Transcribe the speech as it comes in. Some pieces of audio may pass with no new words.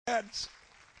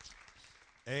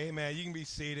Amen. You can be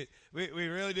seated. We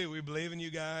really do. We believe in you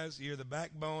guys. You're the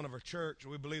backbone of our church.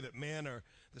 We believe that men are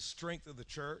the strength of the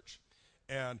church.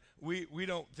 And we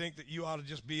don't think that you ought to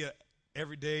just be a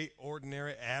everyday,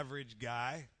 ordinary, average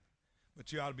guy,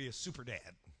 but you ought to be a super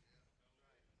dad.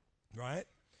 Right?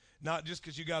 Not just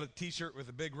because you got a T-shirt with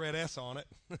a big red S on it,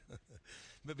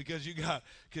 but because you got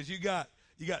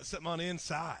something on the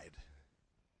inside.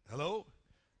 Hello?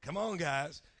 Come on,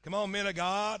 guys. Come on, men of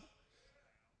God.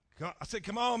 I said,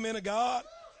 come on, men of God.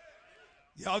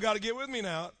 Y'all got to get with me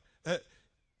now.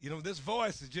 This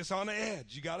voice is just on the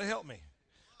edge. You got to help me.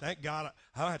 Thank God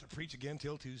I don't have to preach again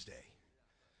till Tuesday.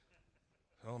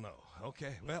 Oh, no.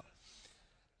 Okay, well,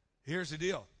 here's the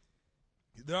deal.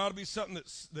 There ought to be something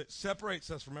that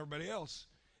separates us from everybody else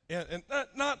and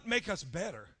not make us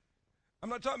better. I'm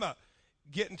not talking about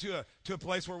getting to a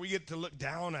place where we get to look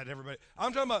down at everybody.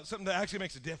 I'm talking about something that actually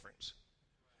makes a difference.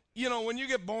 When you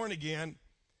get born again,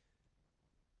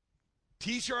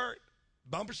 T-shirt,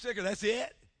 bumper sticker, that's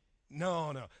it?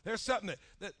 No. There's something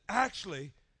that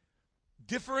actually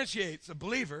differentiates a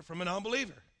believer from an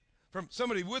unbeliever, from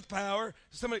somebody with power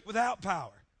to somebody without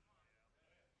power.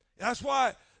 That's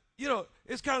why,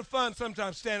 it's kind of fun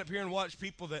sometimes stand up here and watch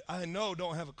people that I know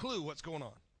don't have a clue what's going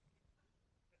on.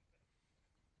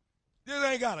 They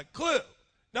ain't got a clue.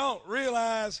 Don't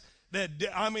realize that,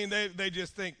 they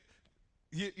just think,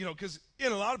 because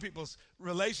in a lot of people's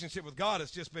relationship with God,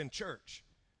 it's just been church.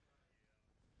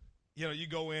 You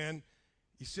go in,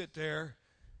 you sit there,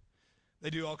 they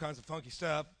do all kinds of funky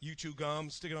stuff. You chew gum,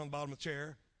 stick it on the bottom of the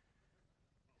chair.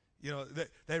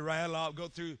 They rattle out, go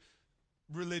through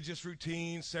religious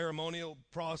routine, ceremonial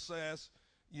process,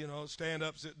 stand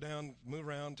up, sit down, move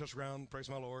around, touch the ground, praise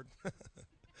my Lord.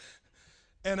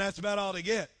 And that's about all they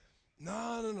get.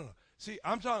 No. See,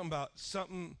 I'm talking about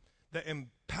something that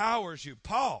empowers you.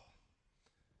 Paul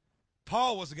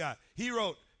was the guy. He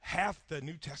wrote half the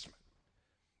New Testament.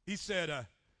 He said,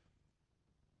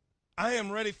 I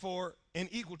am ready for and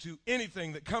equal to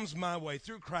anything that comes my way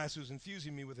through Christ who's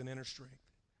infusing me with an inner strength.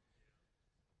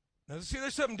 Now, see,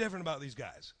 there's something different about these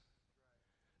guys.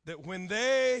 That when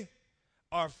they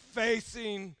are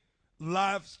facing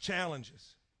life's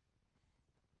challenges,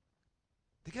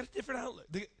 they got a different outlook,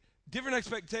 different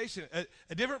expectation,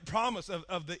 a different promise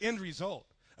of the end result,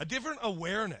 a different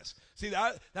awareness. See,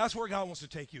 that's where God wants to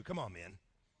take you. Come on, man.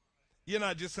 You're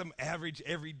not just some average,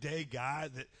 everyday guy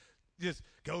that just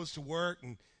goes to work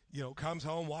and, comes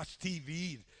home, watches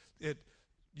TV,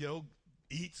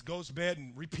 eats, goes to bed,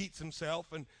 and repeats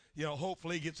himself, and,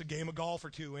 hopefully gets a game of golf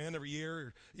or two in every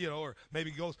year, or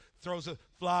maybe throws a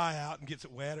fly out and gets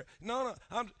it wet. No,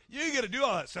 you get to do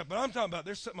all that stuff, but I'm talking about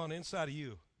there's something on the inside of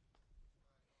you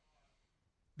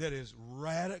that is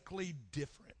radically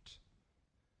different,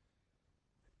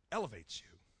 elevates you.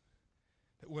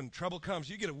 That when trouble comes,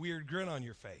 you get a weird grin on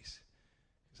your face.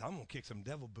 Because I'm going to kick some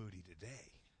devil booty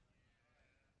today.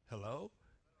 Hello?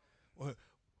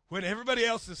 When everybody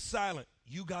else is silent,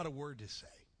 you got a word to say.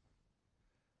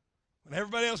 When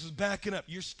everybody else is backing up,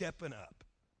 you're stepping up.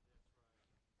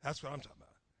 That's what I'm talking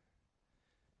about.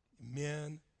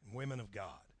 Men and women of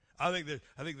God. I think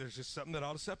there's just something that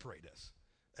ought to separate us.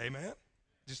 Amen?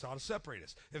 Just ought to separate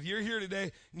us. If you're here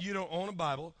today and you don't own a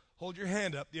Bible, hold your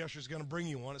hand up. The usher's going to bring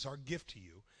you one. It's our gift to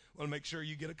you. We want to make sure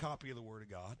you get a copy of the Word of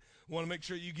God. We want to make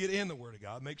sure you get in the Word of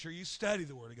God. Make sure you study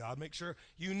the Word of God. Make sure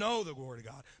you know the Word of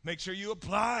God. Make sure you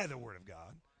apply the Word of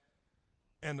God.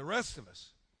 And the rest of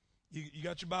us, you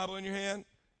got your Bible in your hand?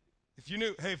 If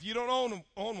you don't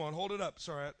own one, hold it up.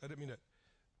 Sorry, I didn't mean to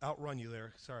outrun you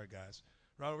there. Sorry, guys.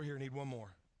 Right over here, need one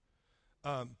more.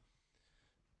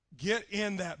 Get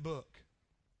in that book.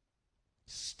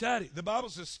 Study. The Bible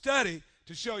says study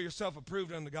to show yourself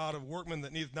approved unto God, of workman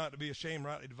that needeth not to be ashamed,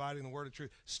 rightly dividing the word of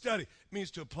truth. Study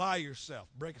means to apply yourself,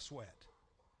 break a sweat.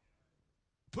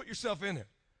 Put yourself in there.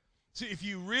 See, if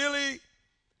you really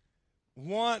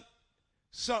want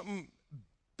something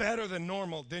better than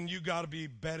normal, then you got to be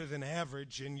better than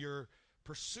average in your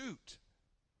pursuit.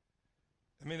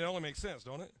 It only makes sense,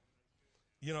 don't it?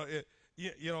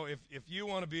 If you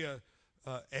want to be a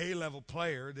A-level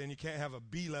player, then you can't have a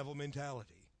B-level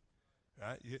mentality,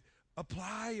 right?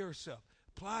 Apply yourself.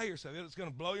 It's going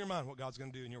to blow your mind what God's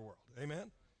going to do in your world.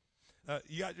 Amen?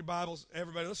 You got your Bibles,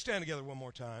 everybody. Let's stand together one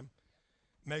more time.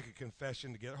 Make a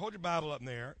confession together. Hold your Bible up in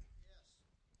the air.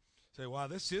 Yes. Say, wow,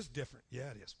 this is different.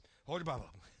 Yeah, it is. Hold your Bible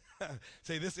up.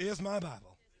 Say, this is my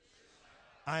Bible.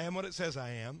 I am what it says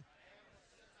I am.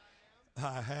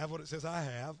 I have what it says I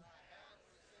have.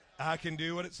 I can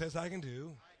do what it says I can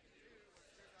do.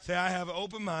 Say, I have an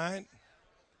open mind.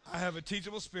 I have a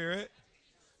teachable spirit.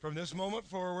 From this moment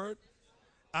forward,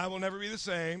 I will never be the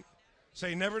same.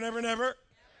 Say never, never, never.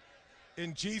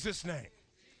 In Jesus' name.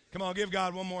 Come on, give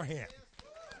God one more hand.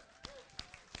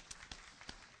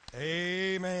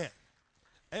 Amen.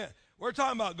 And we're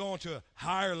talking about going to a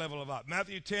higher level of life.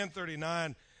 Matthew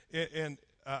 10:39, and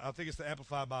I think it's the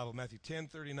Amplified Bible, Matthew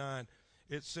 10:39.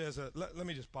 It says, let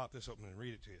me just pop this open and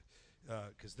read it to you,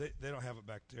 because they don't have it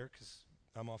back there, because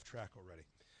I'm off track already.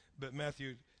 But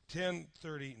Matthew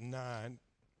 10:39,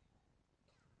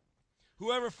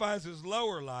 whoever finds his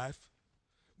lower life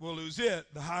will lose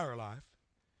it, the higher life.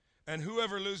 And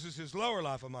whoever loses his lower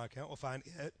life on my account will find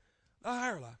it, the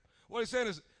higher life. What he's saying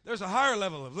is there's a higher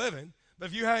level of living, but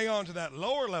if you hang on to that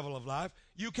lower level of life,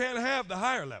 you can't have the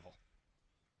higher level.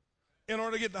 In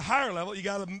order to get the higher level, you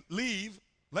got to leave,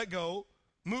 let go,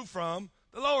 move from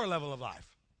the lower level of life.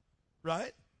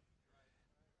 Right?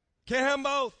 Can't have them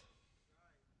both.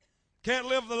 Can't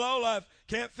live the low life,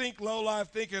 can't think low life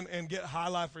thinking and get high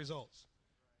life results.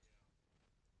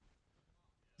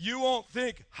 You won't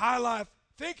think high life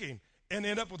thinking and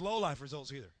end up with low life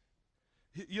results either.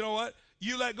 You know what?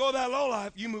 You let go of that low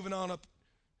life, you moving on up.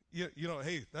 You know,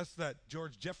 hey, that's that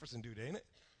George Jefferson dude, ain't it?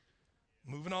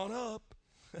 Moving on up.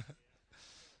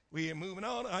 We are moving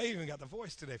on. I even got the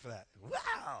voice today for that.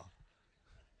 Wow.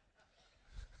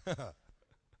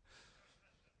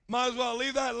 Might as well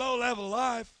leave that low level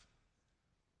life.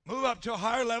 Move up to a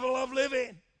higher level of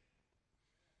living.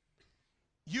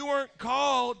 You weren't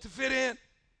called to fit in.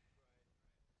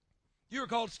 You were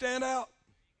called to stand out.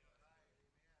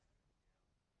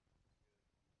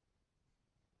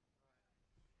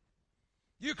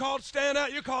 You're called to stand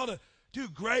out. You're called to do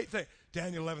great things.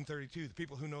 Daniel 11:32, the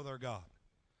people who know their God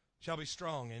shall be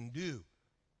strong and do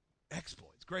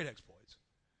exploits, great exploits.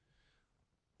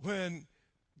 When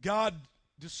God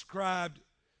described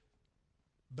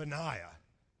Benaiah,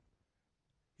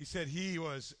 he said he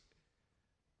was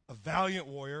a valiant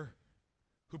warrior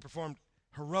who performed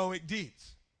heroic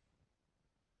deeds.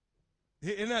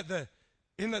 Isn't that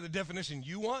the definition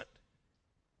you want?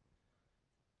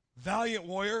 Valiant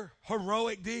warrior,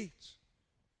 heroic deeds.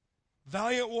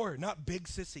 Valiant warrior, not big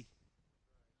sissy.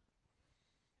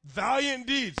 Valiant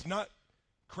deeds, not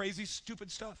crazy,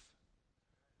 stupid stuff.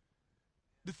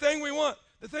 The thing we want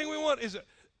is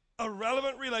a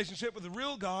relevant relationship with the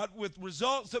real God with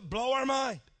results that blow our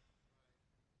mind.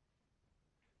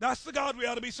 That's the God we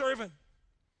ought to be serving.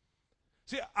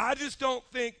 See, I just don't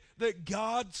think that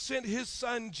God sent his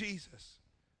son Jesus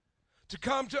to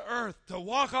come to earth, to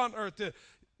walk on earth,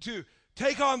 to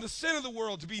take on the sin of the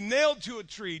world, to be nailed to a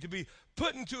tree, to be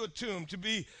put into a tomb, to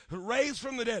be raised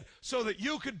from the dead, so that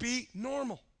you could be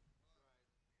normal.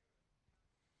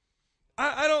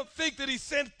 I don't think that he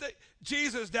sent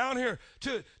Jesus down here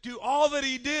to do all that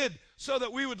he did so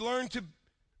that we would learn to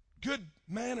good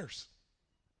manners.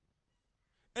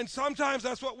 And sometimes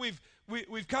that's what we've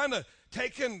kind of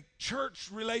taken church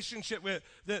relationship with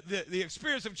the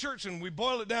experience of church, and we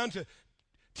boil it down to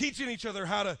teaching each other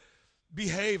how to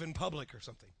behave in public or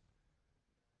something.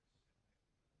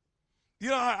 You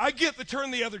know, I get the turn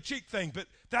the other cheek thing, but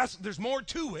there's more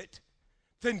to it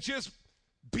than just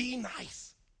be nice.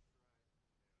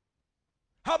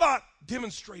 How about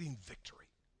demonstrating victory?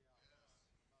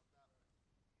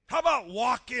 How about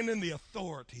walking in the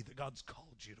authority that God's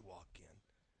called you to walk in?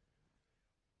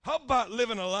 How about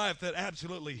living a life that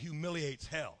absolutely humiliates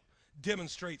hell,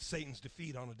 demonstrates Satan's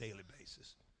defeat on a daily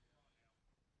basis?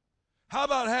 How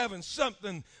about having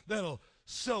something that'll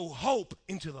sow hope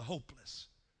into the hopeless?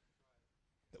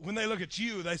 When they look at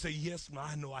you, they say, yes,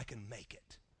 I know I can make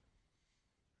it.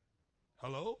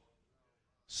 Hello?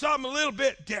 Something a little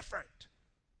bit different.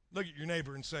 Look at your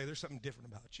neighbor and say, there's something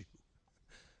different about you.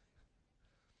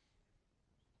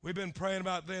 We've been praying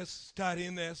about this,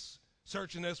 studying this,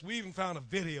 searching this. We even found a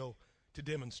video to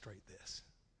demonstrate this.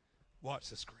 Watch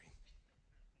the screen.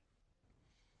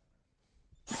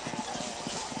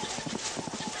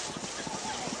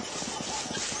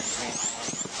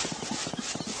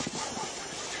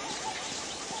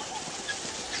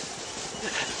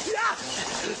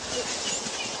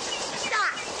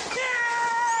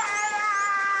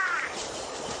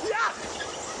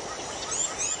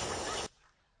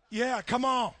 Yeah, come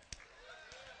on.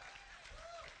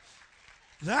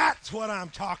 That's what I'm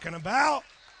talking about.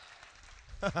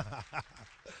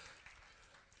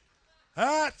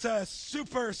 That's a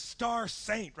superstar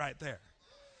saint right there.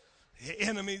 The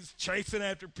enemy's chasing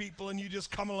after people and you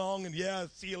just come along and yeah,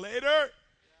 see you later.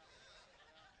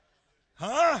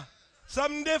 Huh?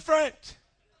 Something different.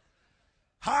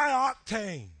 High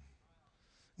octane.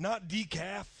 Not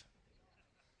decaf.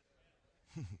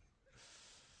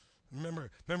 Remember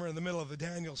in the middle of the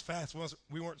Daniel's fast,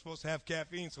 we weren't supposed to have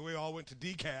caffeine, so we all went to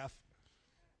decaf.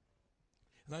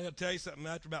 And I got to tell you something,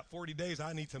 after about 40 days,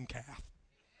 I need some calf.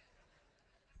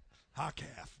 High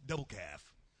calf, double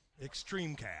calf,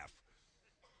 extreme calf.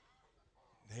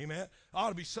 Amen. It ought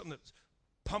to be something that's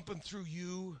pumping through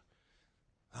you.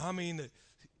 I mean,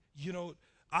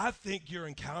 I think your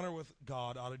encounter with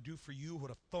God ought to do for you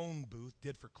what a phone booth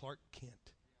did for Clark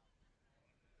Kent.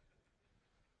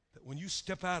 That when you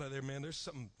step out of there, man, there's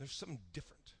something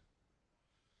different.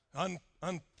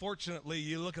 Unfortunately,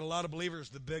 you look at a lot of believers,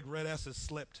 the big red S has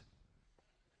slipped.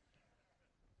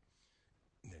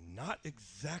 And they're not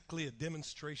exactly a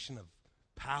demonstration of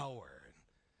power and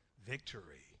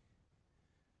victory.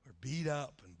 We're beat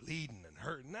up and bleeding and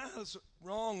hurting. No, that's the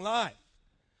wrong life.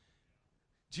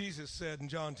 Jesus said in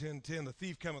John 10:10, the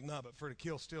thief cometh not but for to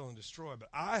kill, steal, and destroy. But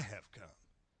I have come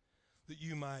that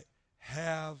you might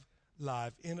have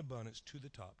life in abundance to the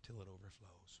top till it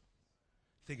overflows.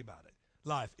 Think about it.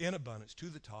 Life in abundance to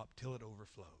the top till it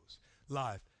overflows.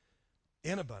 Life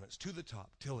in abundance to the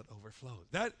top till it overflows.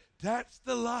 That's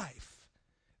the life.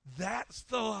 That's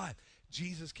the life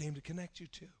Jesus came to connect you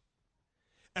to.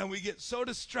 And we get so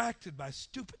distracted by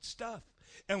stupid stuff.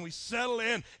 And we settle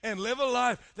in and live a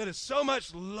life that is so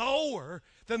much lower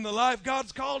than the life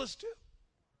God's called us to.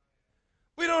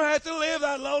 We don't have to live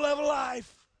that low-level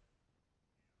life.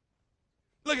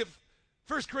 Look at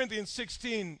 1 Corinthians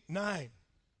 16:9.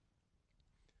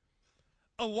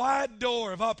 A wide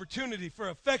door of opportunity for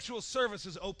effectual service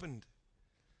is opened.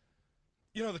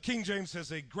 The King James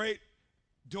says a great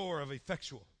door of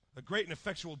effectual, a great and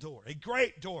effectual door, a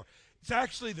great door. It's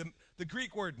actually the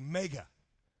Greek word mega.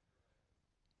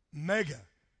 Mega.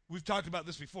 We've talked about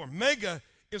this before. Mega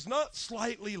is not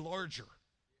slightly larger.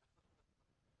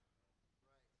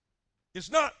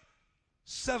 It's not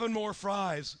 7 more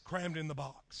fries crammed in the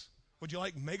box. Would you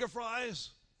like mega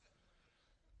fries?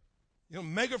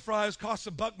 Mega fries cost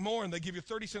 $1 more and they give you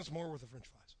 30 cents more worth of French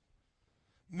fries.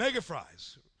 Mega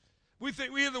fries. We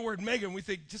hear the word mega and we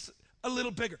think just a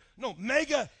little bigger. No,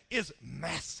 mega is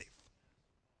massive.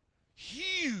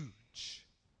 Huge.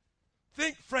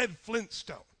 Think Fred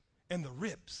Flintstone and the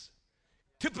ribs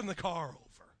tipping the car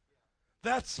over.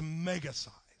 That's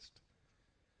mega-sized.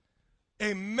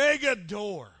 A mega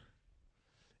door.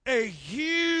 A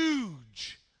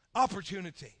huge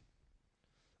opportunity.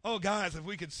 Oh, guys, if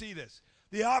we could see this.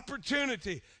 The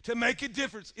opportunity to make a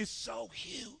difference is so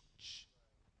huge.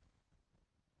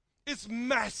 It's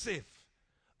massive.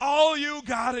 All you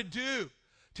got to do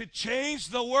to change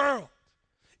the world,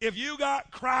 if you got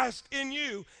Christ in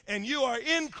you and you are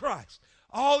in Christ,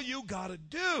 all you got to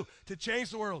do to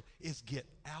change the world is get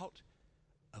out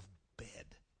of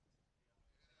bed.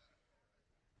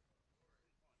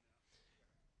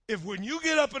 If when you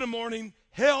get up in the morning,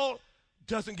 hell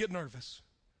doesn't get nervous,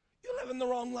 you're living the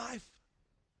wrong life.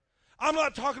 I'm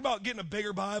not talking about getting a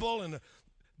bigger Bible and a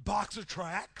box of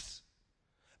tracts.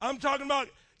 I'm talking about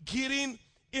getting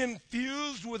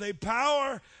infused with a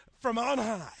power from on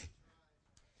high.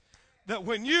 That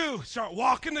when you start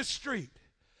walking the street,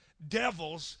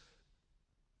 devils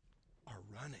are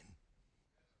running.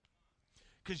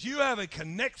 Because you have a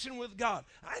connection with God.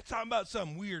 I ain't talking about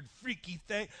some weird, freaky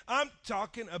thing. I'm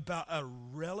talking about a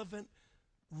relevant,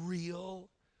 real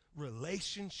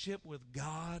relationship with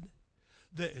God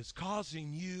that is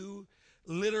causing you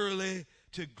literally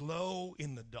to glow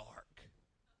in the dark.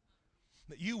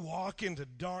 That you walk into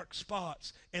dark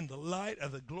spots and the light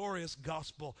of the glorious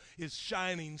gospel is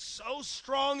shining so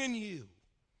strong in you.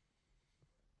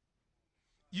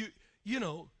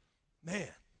 Man,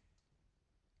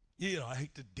 I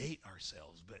hate to date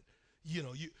ourselves, but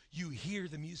you hear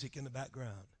the music in the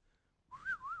background.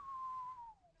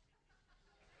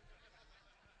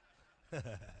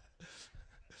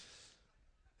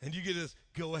 And you get this,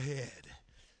 go ahead,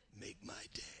 make my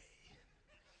day.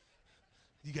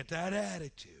 You get that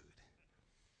attitude.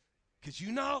 Because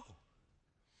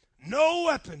no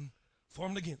weapon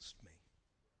formed against me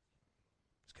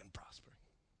is going to prosper.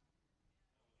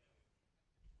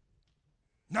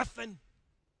 Nothing.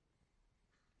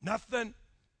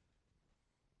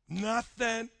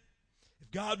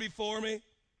 If God be for me,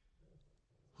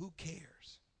 who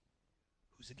cares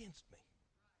who's against me?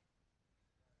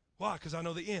 Why? Because I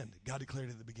know the end. God declared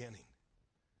it at the beginning.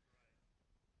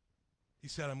 He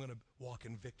said, I'm going to walk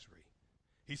in victory.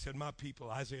 He said, my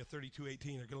people, Isaiah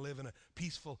 32:18, are going to live in a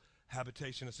peaceful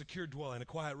habitation, a secure dwelling, a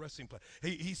quiet resting place.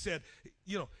 He said,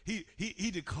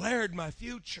 he declared my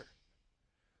future.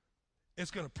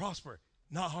 It's going to prosper,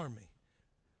 not harm me.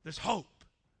 There's hope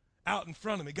out in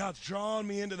front of me. God's drawn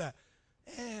me into that.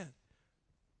 And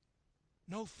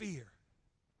no fear.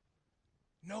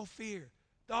 No fear.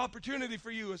 The opportunity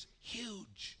for you is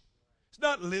huge. It's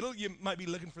not little. You might be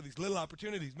looking for these little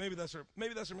opportunities. Maybe that's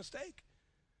our mistake.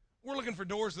 We're looking for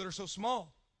doors that are so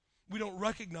small. We don't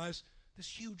recognize this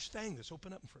huge thing that's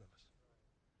open up in front of us.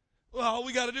 Well, all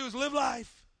we got to do is live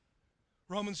life.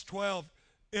 Romans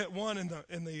 12:1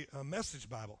 in the Message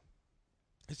Bible.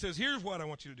 It says, here's what I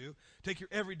want you to do. Take your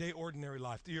everyday, ordinary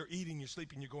life. You're eating, you're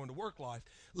sleeping, you're going to work life.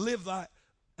 Live that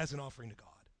as an offering to God.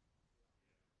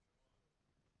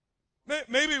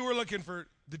 Maybe we're looking for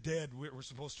the dead. We're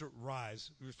supposed to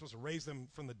rise. We're supposed to raise them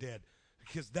from the dead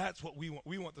because that's what we want.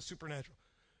 We want the supernatural.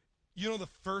 You know the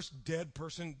first dead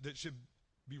person that should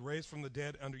be raised from the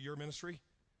dead under your ministry?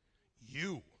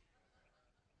 You.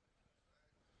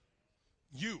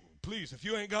 You, please, if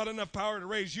you ain't got enough power to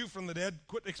raise you from the dead,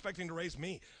 quit expecting to raise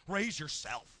me. Raise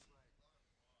yourself.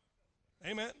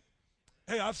 Amen?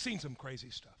 Hey, I've seen some crazy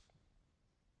stuff.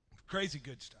 Crazy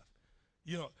good stuff.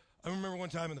 You know, I remember one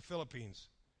time in the Philippines,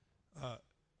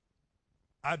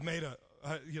 I'd made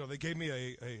they gave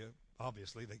me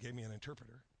obviously, they gave me an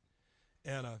interpreter.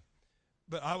 And,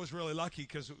 but I was really lucky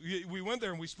because we went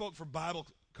there and we spoke for Bible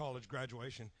college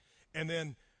graduation. And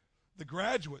then the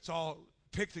graduates all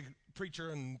picked a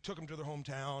preacher and took him to their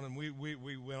hometown, and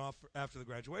we went off after the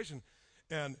graduation.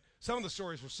 And some of the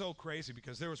stories were so crazy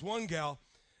because there was one gal,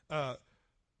 her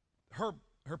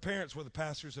parents were the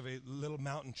pastors of a little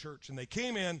mountain church, and they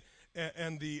came in,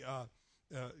 and these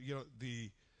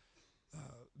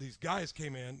guys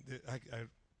came in.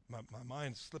 My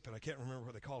mind's slipping. I can't remember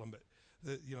what they called them, but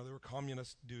they were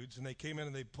communist dudes, and they came in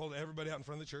and they pulled everybody out in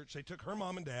front of the church. They took her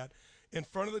mom and dad in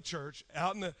front of the church,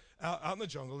 out in the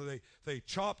jungle. They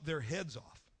chopped their heads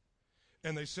off,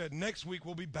 and they said, next week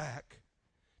we'll be back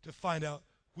to find out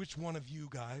which one of you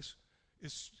guys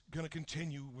is going to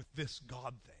continue with this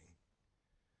God thing.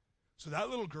 So that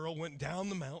little girl went down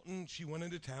the mountain. She went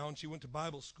into town. She went to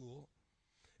Bible school.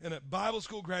 And at Bible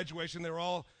school graduation, they were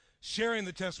all sharing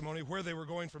the testimony where they were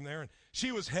going from there. And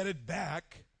she was headed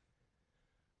back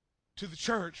to the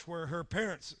church where her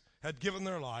parents had given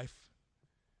their life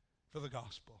for the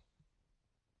gospel.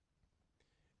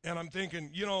 And I'm thinking,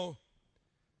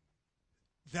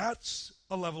 that's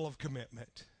a level of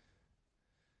commitment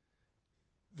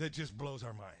that just blows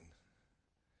our mind.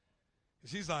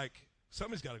 She's like,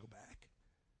 somebody's got to go back.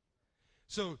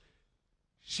 So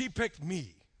she picked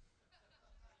me.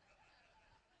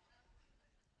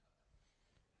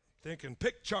 Thinking,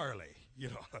 pick Charlie,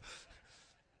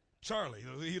 Charlie,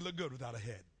 he looked good without a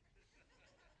head.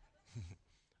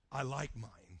 I like mine.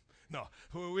 No,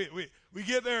 we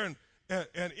get there and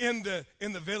in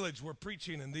the village we're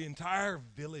preaching, and the entire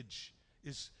village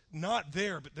is not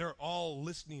there, but they're all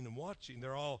listening and watching.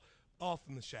 They're all off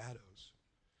in the shadows.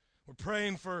 We're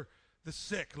praying for the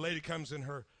sick. A lady comes in,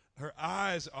 her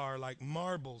eyes are like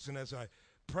marbles, and as I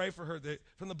pray for her,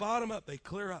 from the bottom up, they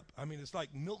clear up. I mean, it's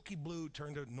like milky blue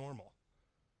turned to normal.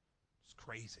 It's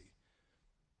crazy.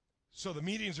 So the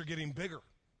meetings are getting bigger.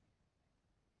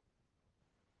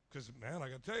 Because, man, I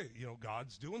got to tell you,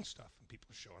 God's doing stuff, and people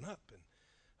are showing up.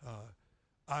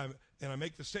 And I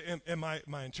make the statement, and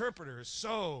my interpreter is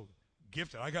so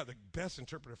gifted. I got the best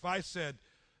interpreter. If I said,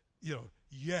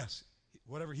 yes,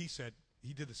 whatever he said,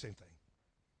 he did the same thing.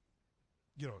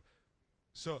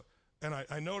 So, and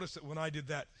I noticed that when I did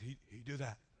that, he'd do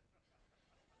that.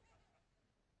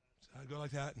 So I'd go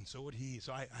like that, and so would he.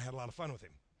 So I had a lot of fun with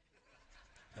him.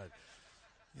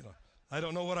 I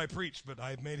don't know what I preached, but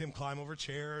I made him climb over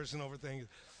chairs and over things.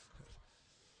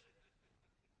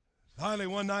 Finally,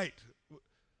 one night,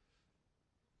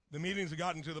 the meetings had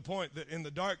gotten to the point that in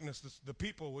the darkness, the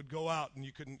people would go out, and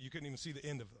you couldn't even see the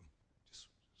end of them. Just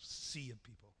sea of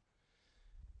people.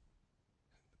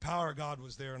 The power of God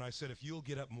was there, and I said, if you'll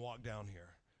get up and walk down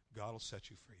here, God will set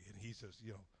you free. And he says,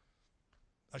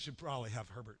 I should probably have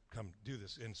Herbert come do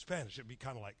this in Spanish. It'd be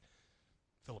kind of like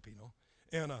Filipino.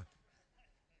 And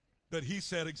but he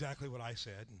said exactly what I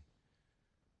said, and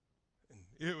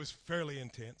it was fairly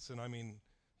intense. And I mean,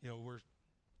 we're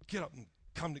get up and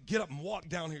walk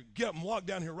down here. Get up and walk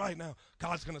down here right now.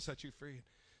 God's going to set you free.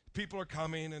 People are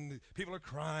coming, and people are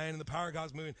crying, and the power of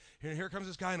God's moving. And here comes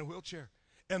this guy in a wheelchair,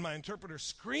 and my interpreter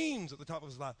screams at the top of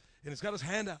his lungs, and he's got his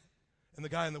hand out, and the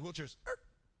guy in the wheelchair's,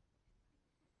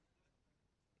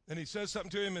 and he says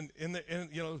something to him, and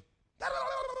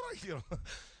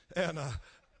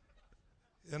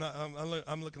and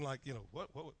I'm looking like,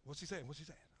 what's he saying? What's he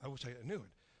saying? I wish I knew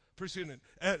it. Pretty soon,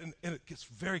 and it gets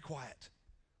very quiet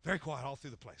all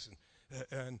through the place,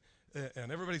 and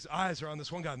everybody's eyes are on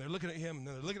this one guy, and they're looking at him, and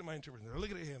then they're looking at my interpreter, and they're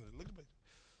looking at him, and they're looking at me.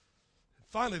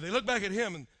 Finally, they look back at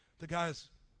him, and the guy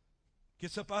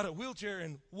gets up out of a wheelchair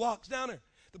and walks down there.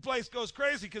 The place goes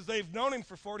crazy because they've known him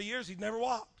for 40 years. He'd never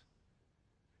walked.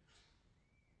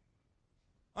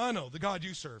 I know the God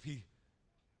you serve, he's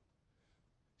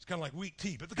kind of like weak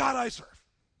tea, but the God I serve,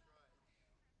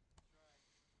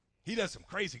 he does some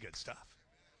crazy good stuff.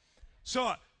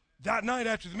 So that night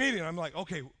after the meeting, I'm like,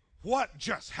 okay, what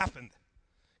just happened?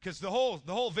 Because the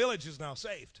whole village is now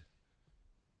saved.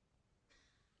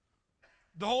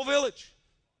 The whole village.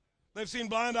 They've seen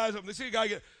blind eyes open. They see a guy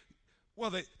get. Well,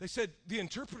 they said, the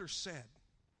interpreter said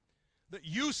that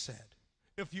you said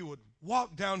if you would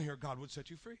walk down here, God would set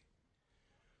you free.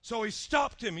 So he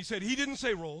stopped him. He said, he didn't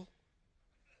say roll.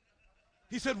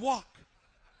 He said walk.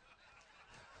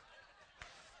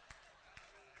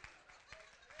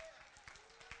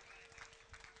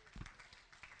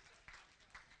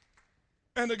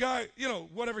 And the guy,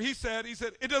 whatever he said,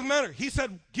 it doesn't matter. He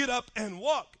said, get up and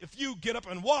walk. If you get up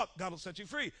and walk, God will set you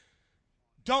free.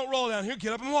 Don't roll down here,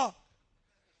 get up and walk.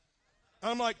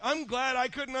 I'm like, I'm glad I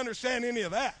couldn't understand any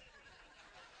of that.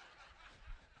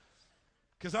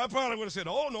 Because I probably would have said,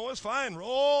 oh, no, it's fine,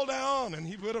 roll down. And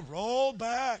he would have rolled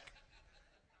back.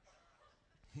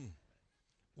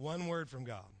 One word from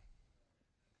God.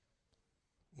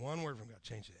 One word from God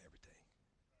changes everything.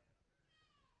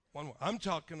 One word. I'm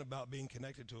talking about being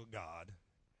connected to a God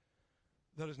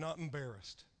that is not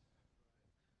embarrassed,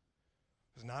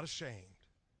 is not ashamed,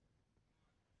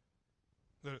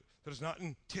 that is not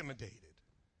intimidated,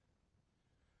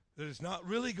 that is not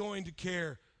really going to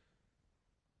care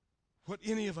what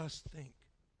any of us think.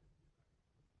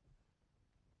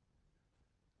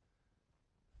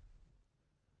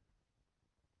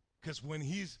 Because when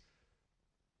he's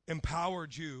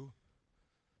empowered you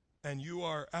and you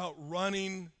are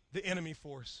outrunning the enemy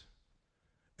force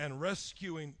and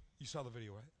rescuing, you saw the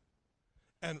video, right?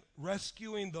 And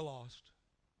rescuing the lost,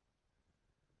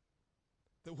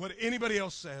 that what anybody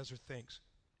else says or thinks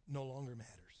no longer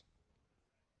matters.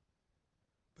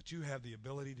 But you have the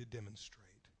ability to demonstrate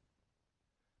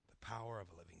the power of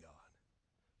a living God.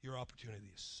 Your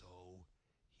opportunity is so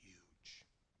huge.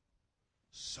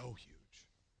 So huge.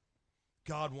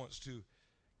 God wants to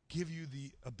give you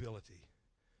the ability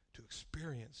to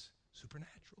experience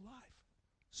supernatural life.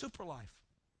 Super life.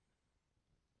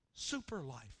 Super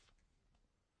life.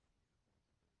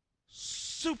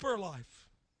 Super life.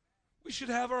 We should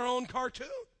have our own cartoon.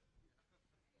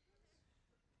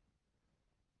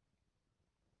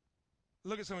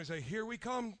 Look at somebody and say, here we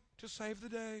come to save the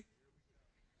day.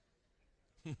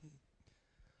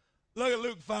 Look at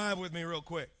Luke 5 with me real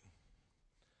quick.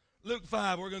 Luke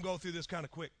 5, we're going to go through this kind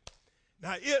of quick.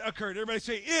 Now, it occurred. Everybody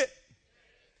say it.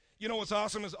 You know what's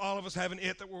awesome is all of us have an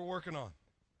it that we're working on.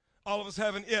 All of us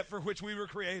have an it for which we were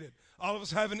created. All of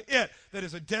us have an it that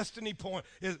is a destiny point.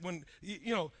 Is when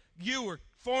you were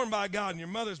formed by God in your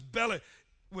mother's belly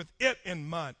with it in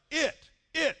mind. It.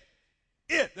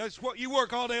 That's what you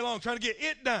work all day long trying to get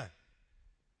it done.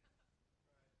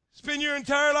 Spend your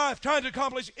entire life trying to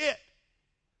accomplish it.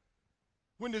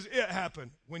 When does it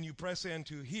happen? When you press in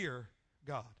to hear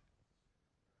God.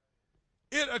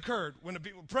 It occurred when the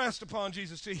people pressed upon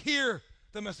Jesus to hear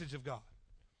the message of God.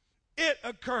 It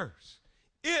occurs.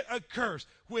 It occurs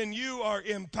when you are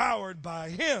empowered by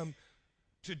him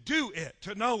to do it,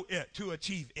 to know it, to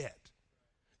achieve it.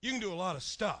 You can do a lot of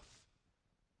stuff,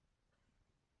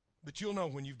 but you'll know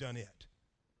when you've done it.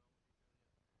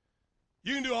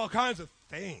 You can do all kinds of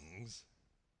things,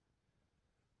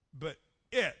 but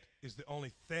it is the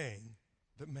only thing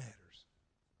that matters.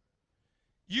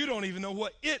 You don't even know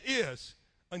what it is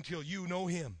until you know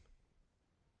him.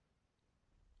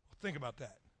 Think about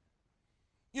that.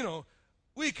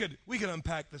 We could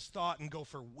unpack this thought and go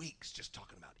for weeks just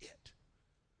talking about it.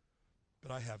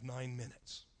 But I have 9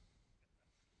 minutes.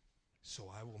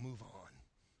 So I will move on.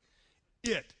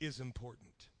 It is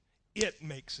important. It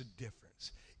makes a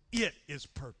difference. It is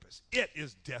purpose. It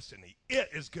is destiny. It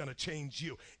is going to change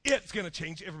you. It's going to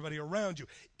change everybody around you.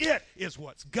 It is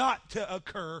what's got to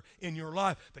occur in your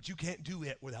life. But you can't do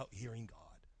it without hearing God.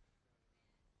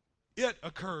 It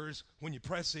occurs when you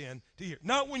press in to hear.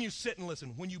 Not when you sit and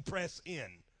listen, when you press in.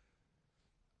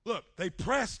 Look, they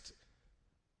pressed.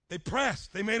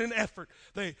 They made an effort.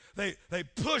 They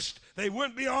pushed. They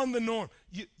went beyond the norm.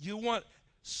 You want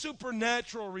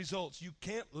supernatural results. You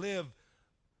can't live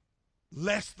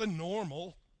less than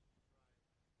normal.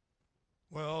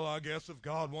 Well, I guess if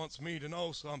God wants me to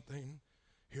know something,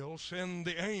 he'll send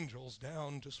the angels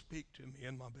down to speak to me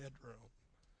in my bedroom.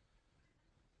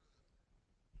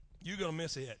 You're going to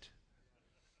miss it.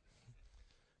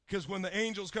 Because when the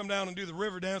angels come down and do the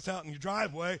river dance out in your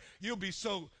driveway, you'll be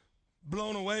so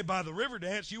blown away by the river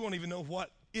dance, you won't even know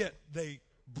what they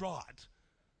brought.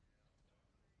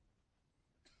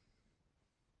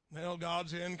 Well,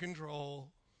 God's in control.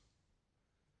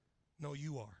 No,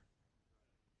 you are.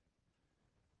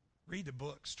 Read the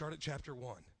book. Start at chapter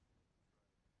 1.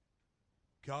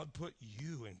 God put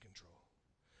you in control.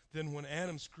 Then when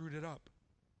Adam screwed it up,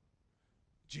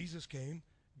 Jesus came,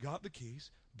 got the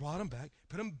keys, brought them back,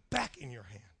 put them back in your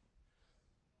hand.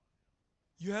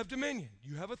 You have dominion.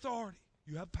 You have authority.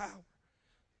 You have power.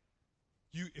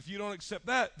 If you don't accept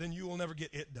that, then you will never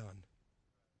get it done.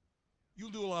 You'll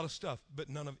do a lot of stuff, but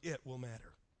none of it will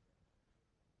matter.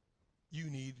 You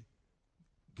need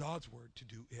God's word to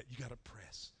do it. You got to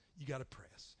press. You got to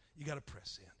press. You got to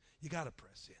press in. You got to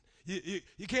press in.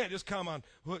 You can't just come on,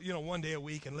 one day a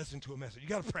week and listen to a message. You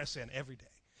got to press in every day.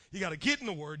 You got to get in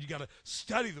the Word. You got to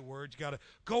study the Word. You got to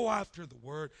go after the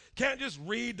Word. You can't just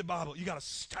read the Bible. You got to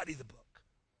study the book.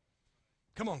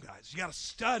 Come on, guys. You got to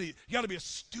study. You got to be a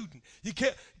student. You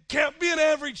can't be an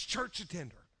average church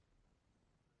attender.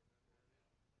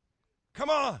 Come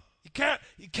on.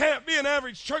 You can't be an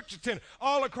average church attender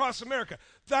all across America.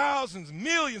 Thousands,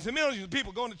 millions and millions of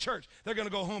people going to church. They're going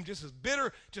to go home just as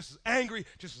bitter, just as angry,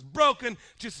 just as broken,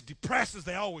 just as depressed as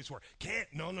they always were.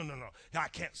 No. I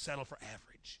can't settle for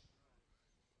average.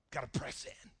 Got to press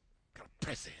in. Got to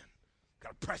press in.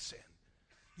 Got to press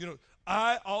in.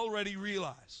 I already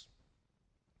realize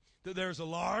that there's a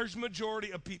large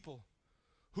majority of people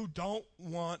who don't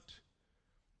want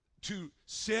to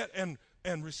sit and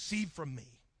receive from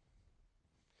me.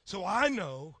 So I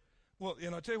know,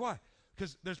 and I'll tell you why.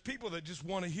 Because there's people that just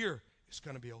want to hear, it's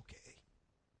going to be okay.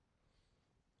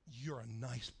 You're a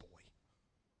nice boy.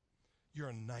 You're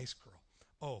a nice girl.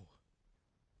 Oh,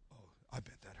 I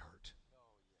bet that hurt.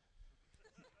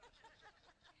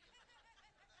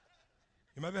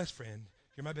 You're my best friend.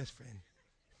 You're my best friend.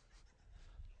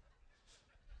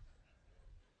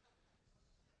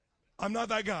 I'm not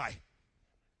that guy.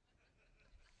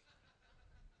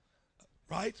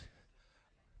 Right?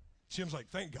 Jim's like,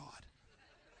 thank God.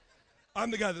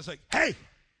 I'm the guy that's like, hey,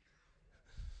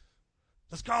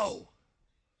 let's go.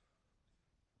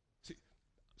 See,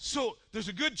 so there's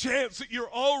a good chance that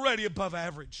you're already above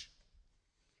average.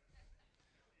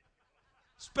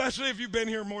 Especially if you've been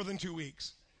here more than 2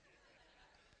 weeks.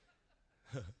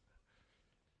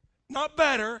 Not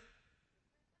better,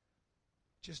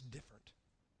 just different.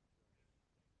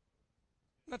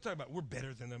 I'm not talking about we're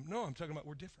better than them. No, I'm talking about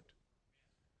we're different.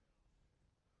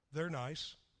 They're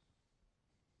nice.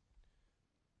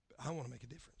 But I want to make a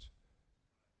difference.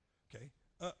 Okay?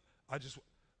 I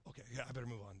better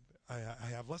move on. I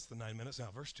have less than 9 minutes now.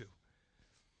 Verse 2.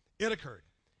 It occurred.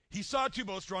 He saw 2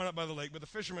 boats drawn up by the lake, but the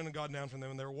fishermen had gone down from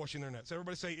them, and they were washing their nets.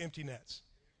 Everybody say empty nets.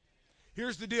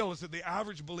 Here's the deal, is that the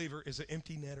average believer is an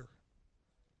empty netter.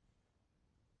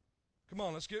 Come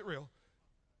on, let's get real.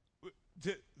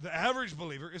 The average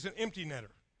believer is an empty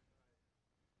netter.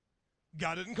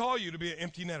 God didn't call you to be an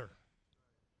empty netter.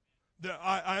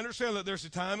 I understand that there's a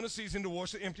time and a season to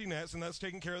wash the empty nets, and that's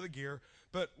taking care of the gear.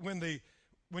 But when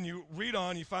you read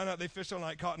on, you find out they fished all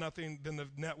night, caught nothing, then the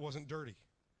net wasn't dirty.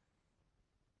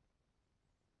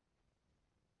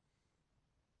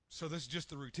 So this is just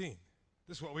the routine.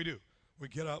 This is what we do. We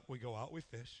get up, we go out, we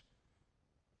fish.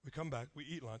 We come back, we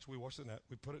eat lunch, we wash the net,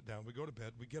 we put it down, we go to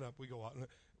bed, we get up, we go out. And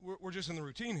we're just in the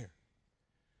routine here.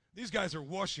 These guys are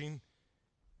washing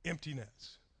empty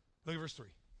nets. Look at verse 3.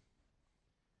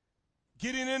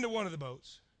 Getting into one of the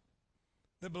boats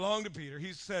that belonged to Peter,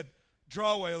 he said,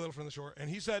 draw away a little from the shore. And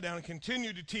he sat down and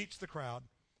continued to teach the crowd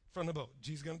from the boat.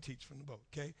 Jesus is going to teach from the boat,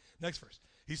 okay? Next verse.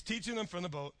 He's teaching them from the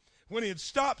boat. When he had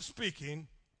stopped speaking,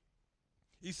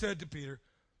 he said to Peter,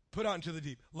 put out into the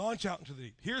deep. Launch out into the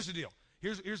deep. Here's the deal.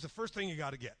 Here's the first thing you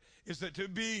got to get, is that to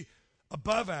be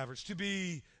above average, to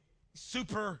be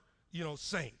super,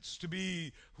 saints, to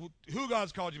be who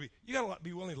God's called you to be, you got to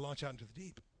be willing to launch out into the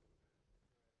deep.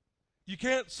 You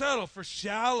can't settle for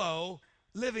shallow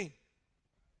living.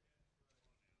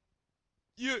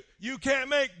 You can't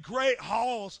make great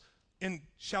hauls in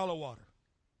shallow water.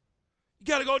 You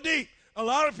got to go deep. A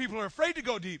lot of people are afraid to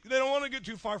go deep. They don't want to get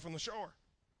too far from the shore.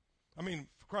 I mean,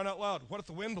 for crying out loud, what if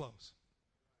the wind blows?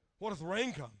 What if the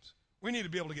rain comes? We need to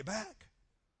be able to get back.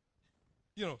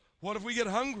 What if we get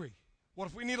hungry? What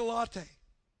if we need a latte?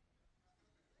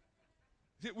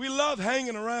 We love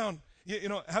hanging around.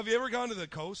 Have you ever gone to the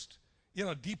coast?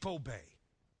 Depot Bay.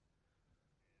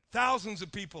 Thousands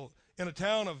of people in a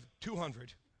town of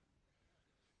 200.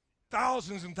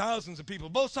 Thousands and thousands of people,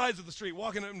 both sides of the street,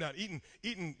 walking up and down,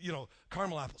 eating,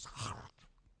 caramel apples.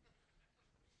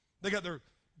 They got their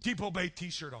Depot Bay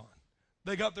T-shirt on.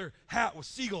 They got their hat with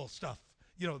seagull stuff.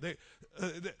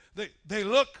 They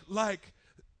look like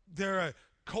they're a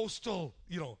coastal,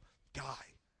 guy.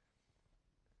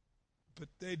 But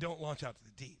they don't launch out to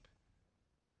the deep.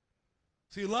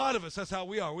 See, a lot of us, that's how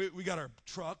we are. We got our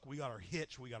truck, we got our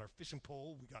hitch, we got our fishing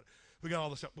pole, we got all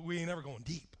this stuff, but we ain't ever going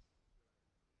deep.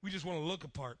 We just want to look a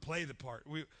part, play the part.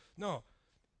 No,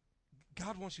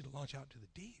 God wants you to launch out to the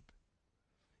deep.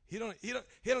 He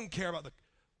doesn't care about the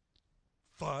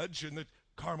fudge and the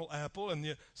caramel apple and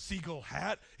the seagull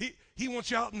hat. He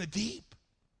wants you out in the deep,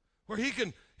 where he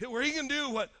can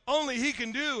do what only he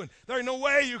can do, and there ain't no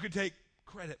way you could take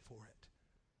credit for it.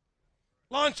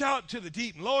 Launch out to the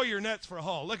deep and lower your nets for a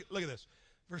haul. Look at this.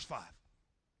 Verse 5.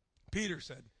 Peter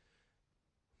said,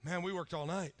 man, we worked all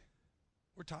night.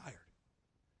 We're tired.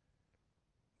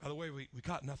 By the way, we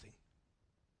caught nothing.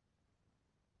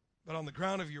 But on the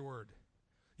ground of your word.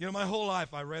 You know, my whole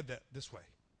life I read that this way.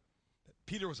 That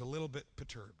Peter was a little bit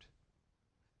perturbed.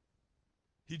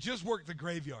 He just worked the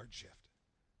graveyard shift.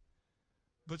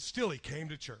 But still he came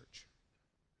to church.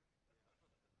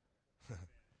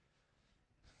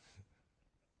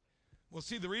 Well,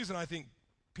 see, the reason I think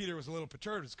Peter was a little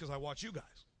perturbed is because I watch you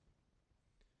guys.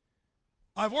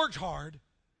 I've worked hard,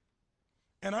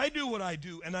 and I do what I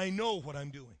do, and I know what I'm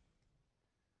doing.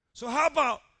 So how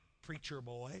about, preacher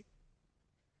boy,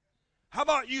 how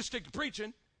about you stick to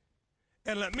preaching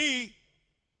and let me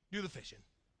do the fishing?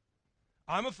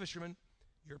 I'm a fisherman,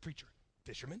 you're a preacher.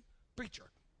 Fisherman, preacher,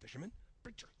 fisherman,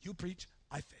 preacher. You preach,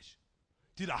 I fish.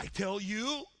 Did I tell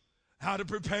you how to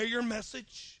prepare your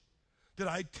message? Did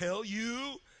I tell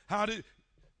you how to?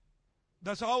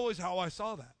 That's always how I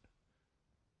saw that.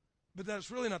 But that's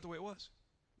really not the way it was.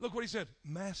 Look what he said.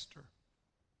 Master.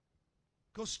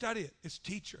 Go study it. It's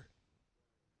teacher.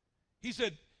 He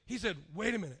said,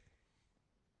 wait a minute.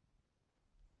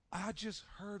 I just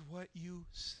heard what you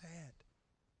said.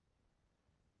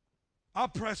 I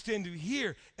pressed into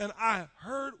here, and I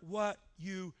heard what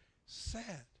you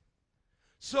said.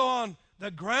 So on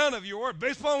the ground of your word,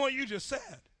 based upon what you just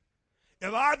said,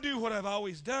 if I do what I've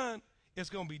always done, it's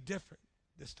going to be different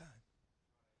this time.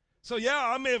 So yeah,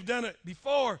 I may have done it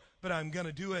before, but I'm going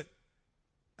to do it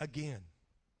again.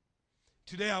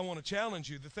 Today I want to challenge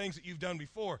you. The things that you've done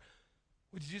before,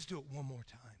 would you just do it one more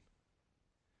time?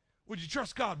 Would you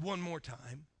trust God one more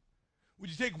time? Would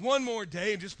you take one more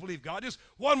day and just believe God? Just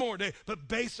one more day, but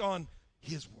based on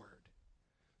his word.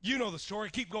 You know the story.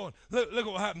 Keep going. Look at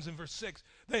what happens in verse 6.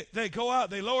 They go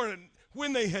out, they lower it, and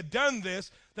when they had done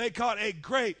this, they caught a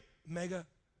great mega,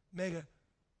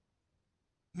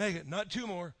 not two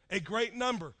more, a great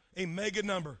number, a mega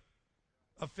number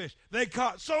of fish. They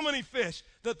caught so many fish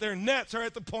that their nets are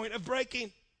at the point of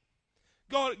breaking.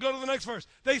 Go to the next verse.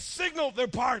 They signaled their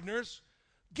partners,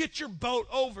 get your boat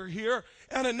over here,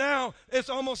 and now it's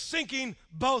almost sinking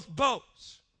both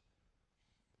boats.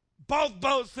 Both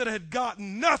boats that had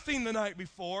gotten nothing the night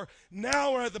before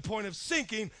now are at the point of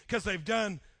sinking because they've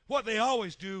done what they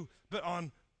always do, but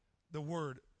on the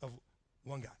word of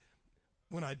one guy.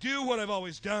 When I do what I've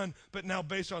always done, but now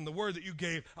based on the word that you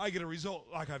gave, I get a result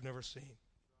like I've never seen.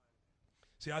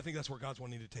 See, I think that's where God's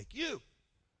wanting to take you.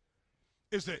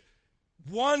 Is that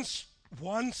one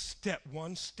step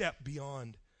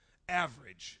beyond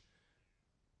average,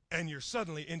 and you're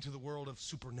suddenly into the world of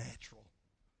supernatural.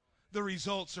 The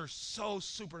results are so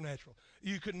supernatural.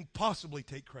 You couldn't possibly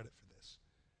take credit for this.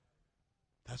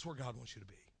 That's where God wants you to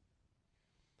be.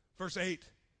 Verse 8.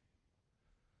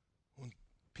 When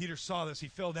Peter saw this, he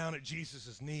fell down at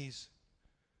Jesus' knees.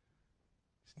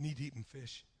 He's knee-deep in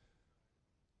fish.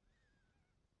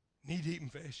 Knee-deep in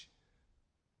fish.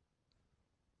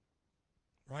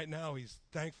 Right now, he's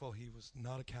thankful he was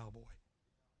not a cowboy.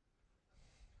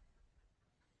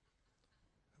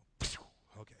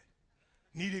 Okay.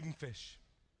 Knee-deep in fish.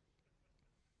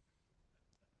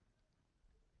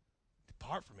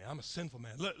 Depart from me. I'm a sinful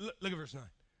man. Look at verse 9.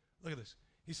 Look at this.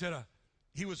 He said,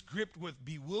 he was gripped with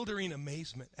bewildering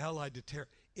amazement, allied to terror.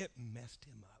 It messed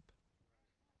him up.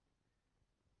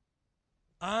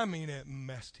 I mean, it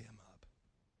messed him up.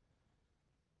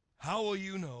 How will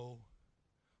you know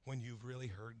when you've really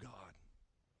heard God?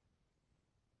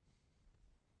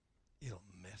 It'll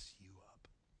mess you up.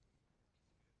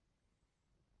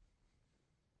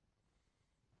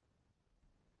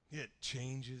 It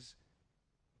changes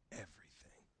everything.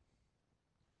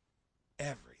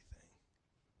 Everything.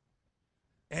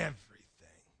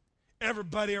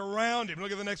 Everybody around him.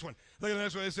 Look at the next one. Look at the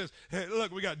next one. It says, hey,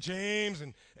 look, we got James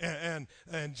and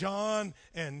John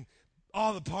and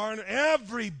all the partners.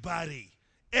 Everybody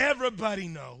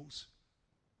knows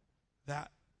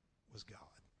that was God.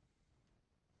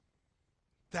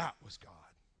 That was God.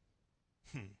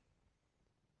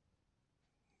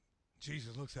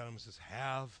 Jesus looks at him and says,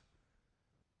 have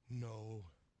no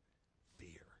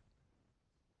fear.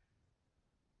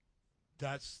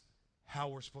 That's how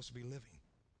we're supposed to be living.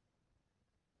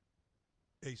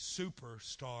 a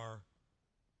superstar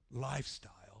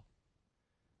lifestyle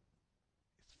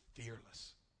is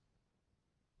fearless.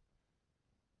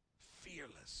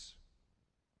 Fearless.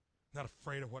 Not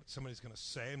afraid of what somebody's going to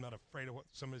say. I'm not afraid of what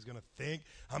somebody's going to think.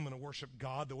 I'm going to worship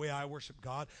God the way I worship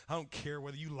God. I don't care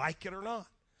whether you like it or not.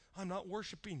 I'm not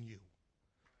worshiping you.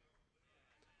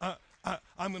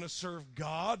 I'm going to serve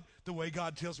God the way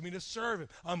God tells me to serve him.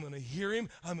 I'm going to hear him.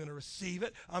 I'm going to receive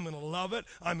it. I'm going to love it.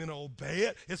 I'm going to obey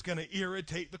it. It's going to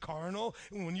irritate the carnal.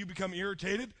 And when you become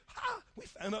irritated, we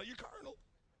found out you're carnal.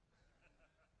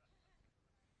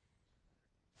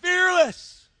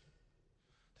 Fearless.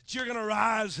 That you're going to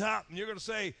rise up and you're going to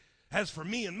say, as for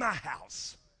me and my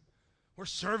house, we're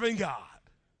serving God.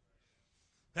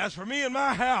 As for me and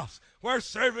my house, we're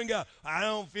serving God. I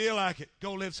don't feel like it.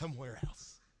 Go live somewhere else.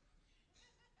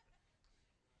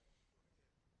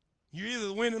 You're either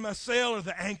the wind in my sail or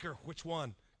the anchor. Which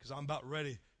one? Because I'm about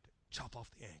ready to chop off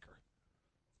the anchor.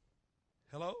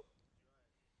 Hello?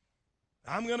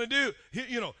 I'm going to do.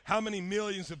 You know, how many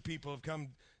millions of people have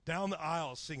come down the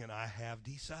aisle singing, I have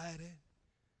decided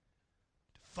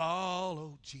to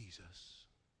follow Jesus.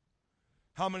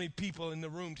 How many people in the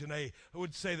room today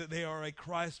would say that they are a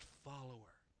Christ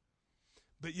follower?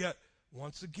 But yet,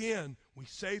 once again, we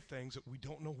say things that we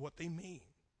don't know what they mean.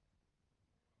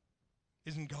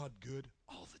 Isn't God good?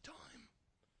 All the time.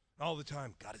 All the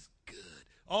time. God is good.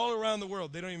 All around the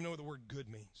world, they don't even know what the word good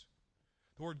means.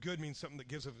 The word good means something that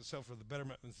gives of itself for the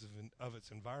betterment of its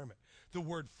environment. The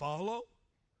word follow.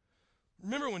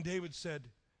 Remember when David said,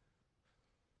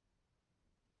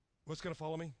 what's going to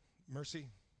follow me? Mercy.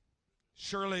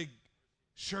 Surely,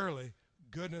 surely,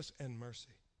 goodness and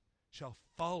mercy shall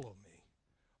follow me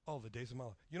all the days of my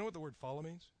life. You know what the word follow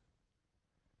means?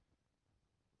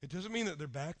 It doesn't mean that they're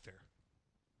back there.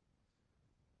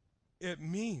 It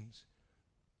means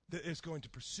that it's going to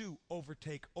pursue,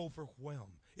 overtake,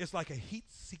 overwhelm. It's like a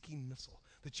heat-seeking missile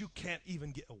that you can't even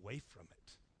get away from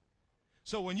it.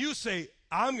 So when you say,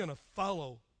 I'm going to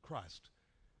follow Christ,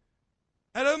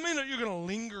 that doesn't mean that you're going to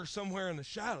linger somewhere in the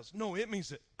shadows. No, it means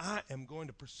that I am going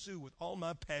to pursue with all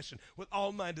my passion, with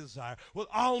all my desire, with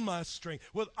all my strength,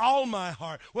 with all my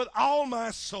heart, with all my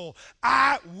soul.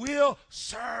 I will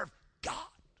serve God.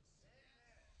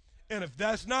 And if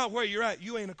that's not where you're at,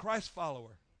 you ain't a Christ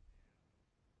follower.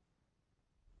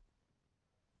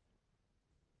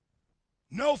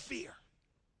 No fear.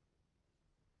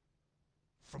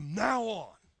 From now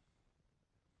on,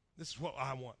 this is what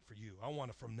I want for you. I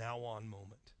want a from now on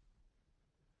moment.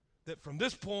 That from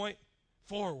this point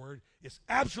forward, it's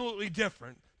absolutely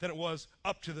different than it was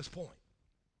up to this point.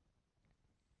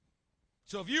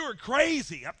 So if you were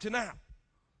crazy up to now,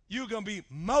 you're going to be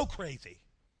more crazy.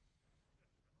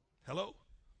 Hello?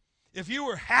 If you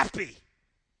were happy,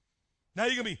 now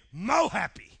you're going to be more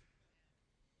happy.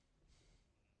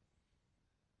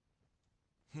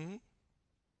 And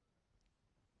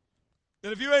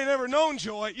if you ain't ever known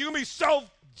joy, you're going to be so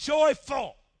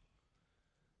joyful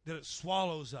that it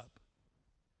swallows up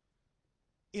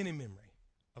any memory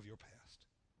of your past.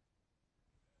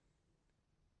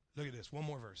 Look at this, one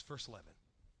more verse, verse 11.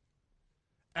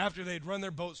 After they'd run their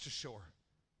boats to shore,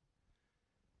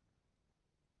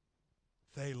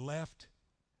 they left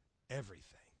everything.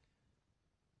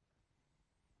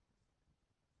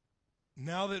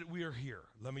 Now that we are here,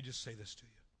 let me just say this to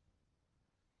you.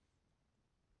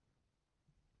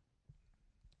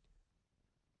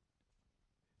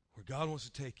 Where God wants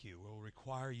to take you will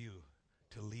require you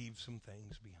to leave some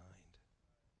things behind.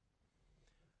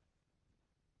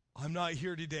 I'm not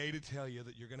here today to tell you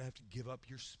that you're going to have to give up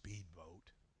your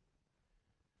speedboat.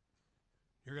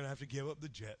 You're going to have to give up the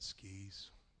jet skis.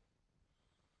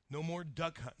 No more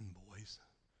duck hunting, boys.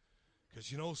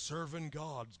 Because, you know, serving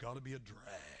God's got to be a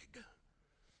drag.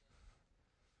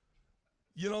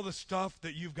 You know the stuff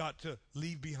that you've got to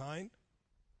leave behind?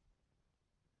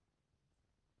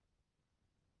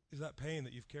 Is that pain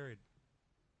that you've carried?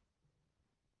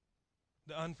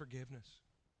 The unforgiveness,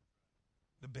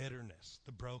 the bitterness,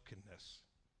 the brokenness,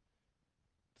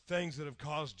 the things that have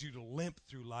caused you to limp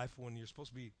through life when you're supposed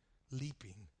to be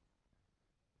leaping.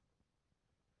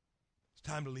 It's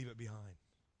time to leave it behind.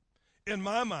 In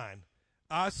my mind,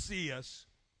 I see us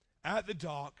at the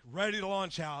dock, ready to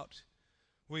launch out.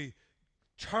 We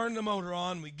turn the motor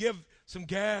on, we give some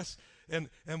gas, and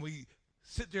we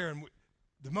sit there, and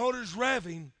the motor's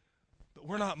revving, but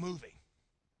we're not moving.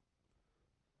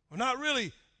 We're not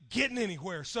really getting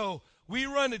anywhere. So we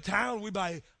run to town, we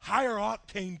buy higher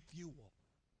octane fuel.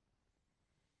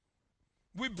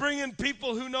 We bring in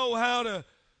people who know how to,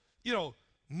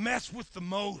 mess with the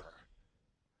motor.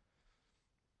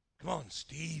 Come on,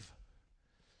 Steve.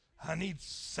 I need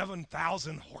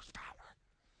 7,000 horsepower.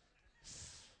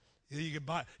 You can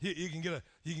buy. You can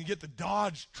get the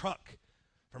Dodge truck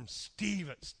from Steve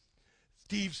at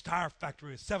Steve's Tire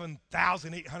Factory with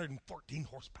 7,814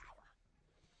 horsepower.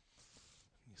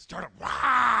 You start it.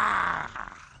 Wah!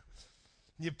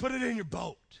 You put it in your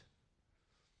boat,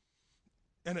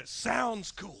 and it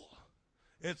sounds cool.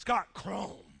 It's got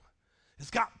chrome. It's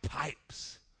got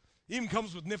pipes. It even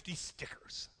comes with nifty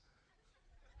stickers.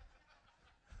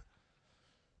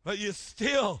 But you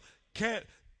still can't.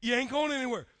 You ain't going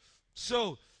anywhere.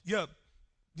 So you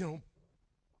know,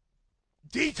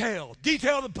 detail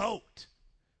the boat.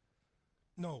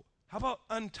 No, how about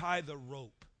untie the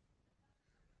rope?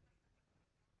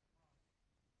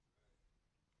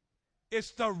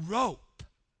 It's the rope.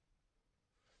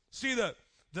 See, the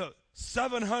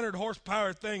 700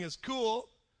 horsepower thing is cool,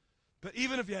 but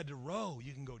even if you had to row,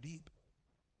 you can go deep.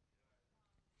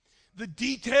 The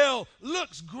detail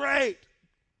looks great,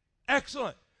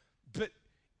 excellent, but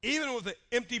even with an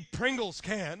empty Pringles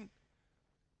can,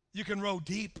 you can row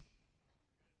deep.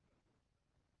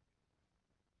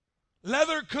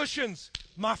 Leather cushions,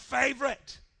 my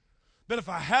favorite. But if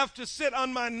I have to sit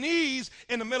on my knees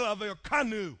in the middle of a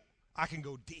canoe, I can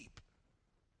go deep.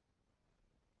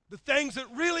 The things that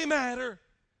really matter,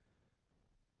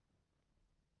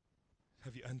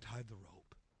 have you untied the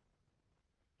rope?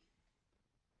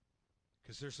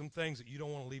 Because there's some things that you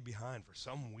don't want to leave behind for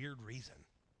some weird reason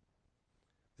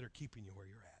that are keeping you where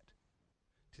you're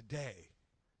at.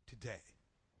 Today,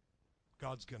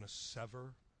 God's going to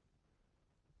sever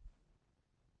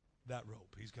that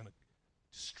rope. He's going to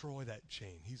destroy that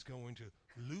chain. He's going to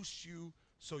loose you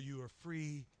so you are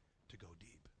free to go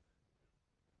deep.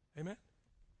 Amen?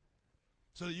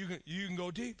 So that you can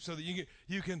go deep, so that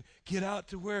you can get out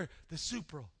to where the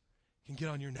supra can get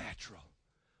on your natural,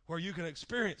 where you can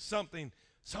experience something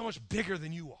so much bigger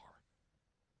than you are.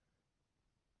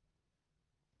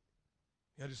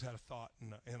 I just had a thought,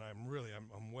 and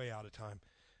I'm way out of time.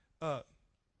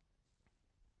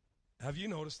 Have you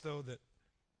noticed though that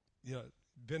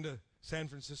been to San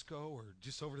Francisco or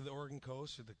just over to the Oregon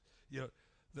coast, or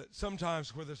that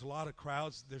sometimes where there's a lot of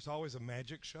crowds, there's always a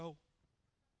magic show.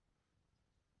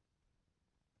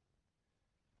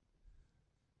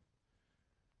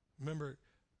 Remember,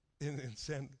 in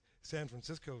San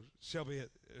Francisco, Shelby,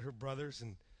 her brothers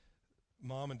and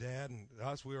mom and dad and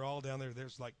us, we were all down there.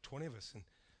 There's like 20 of us, and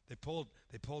they pulled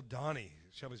Donnie,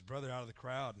 Shelby's brother, out of the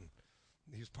crowd, and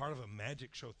he was part of a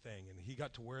magic show thing, and he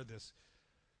got to wear this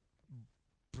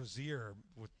brassiere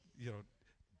with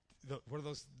what are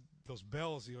those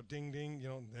bells? Ding ding.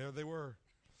 There they were.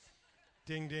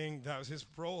 Ding ding. That was his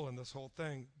role in this whole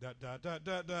thing. Dot dot dot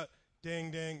dot dot.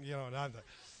 Ding ding. And I thought,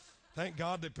 thank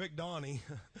God they picked Donnie.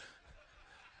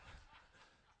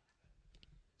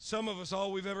 Some of us,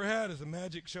 all we've ever had is a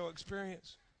magic show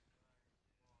experience.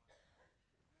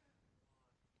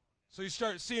 So you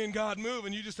start seeing God move,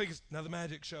 and you just think it's another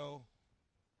magic show.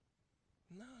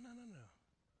 No.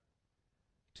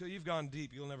 Till you've gone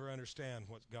deep, you'll never understand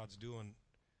what God's doing.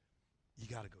 You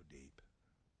got to go deep.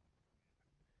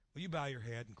 Will you bow your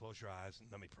head and close your eyes, and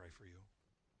let me pray for you?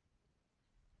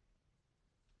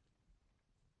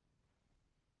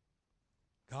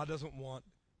 God doesn't want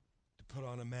to put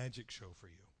on a magic show for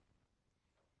you.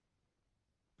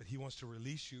 But he wants to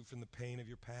release you from the pain of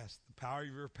your past. The power of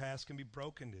your past can be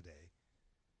broken today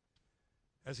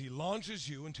as he launches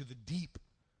you into the deep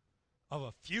of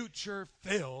a future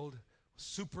filled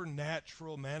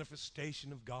supernatural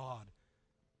manifestation of God.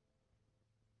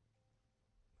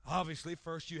 Obviously,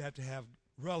 first you have to have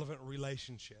relevant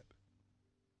relationship.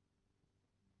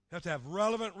 You have to have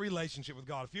relevant relationship with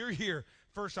God. If you're here,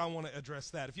 first I want to address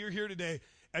that. If you're here today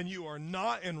and you are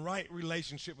not in right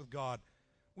relationship with God,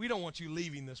 we don't want you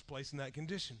leaving this place in that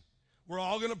condition. We're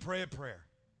all going to pray a prayer.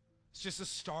 It's just a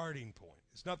starting point.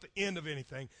 It's not the end of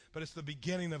anything, but it's the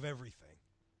beginning of everything.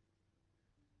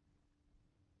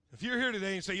 If you're here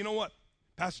today and say, you know what,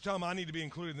 Pastor Tom, I need to be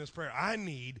included in this prayer. I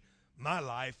need my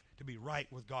life to be right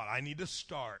with God. I need to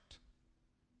start.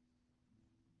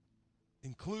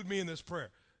 Include me in this prayer.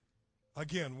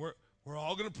 Again, we're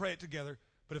all going to pray it together,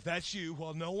 but if that's you,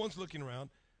 while no one's looking around,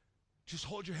 just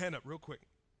hold your hand up real quick.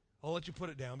 I'll let you put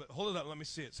it down, but hold it up and let me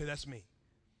see it. Say, that's me.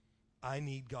 I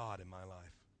need God in my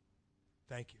life.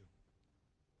 Thank you.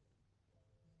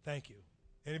 Thank you.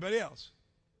 Anybody else?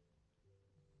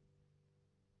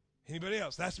 Anybody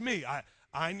else? That's me.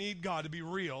 I need God to be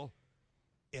real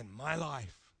in my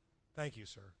life. Thank you,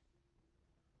 sir.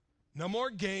 No more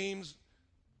games.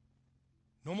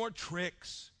 No more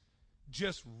tricks.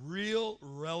 Just real,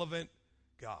 relevant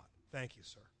God. Thank you,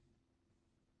 sir.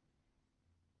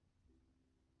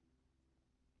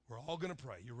 We're all going to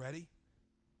pray. You ready?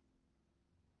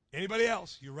 Anybody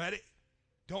else? You ready?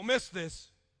 Don't miss this.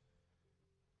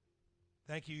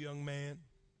 Thank you, young man.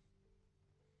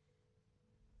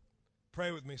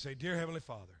 Pray with me. Say, Dear Heavenly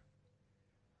Father,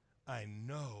 I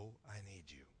know I need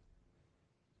you.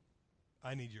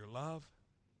 I need your love,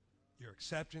 your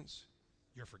acceptance,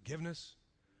 your forgiveness.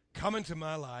 Come into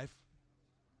my life.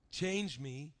 Change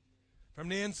me from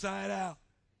the inside out.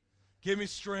 Give me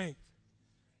strength.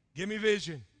 Give me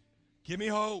vision. Give me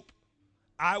hope.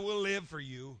 I will live for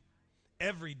you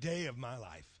every day of my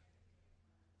life.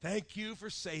 Thank you for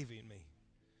saving me,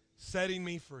 setting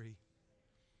me free.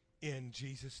 In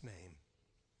Jesus' name,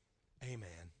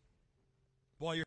 amen.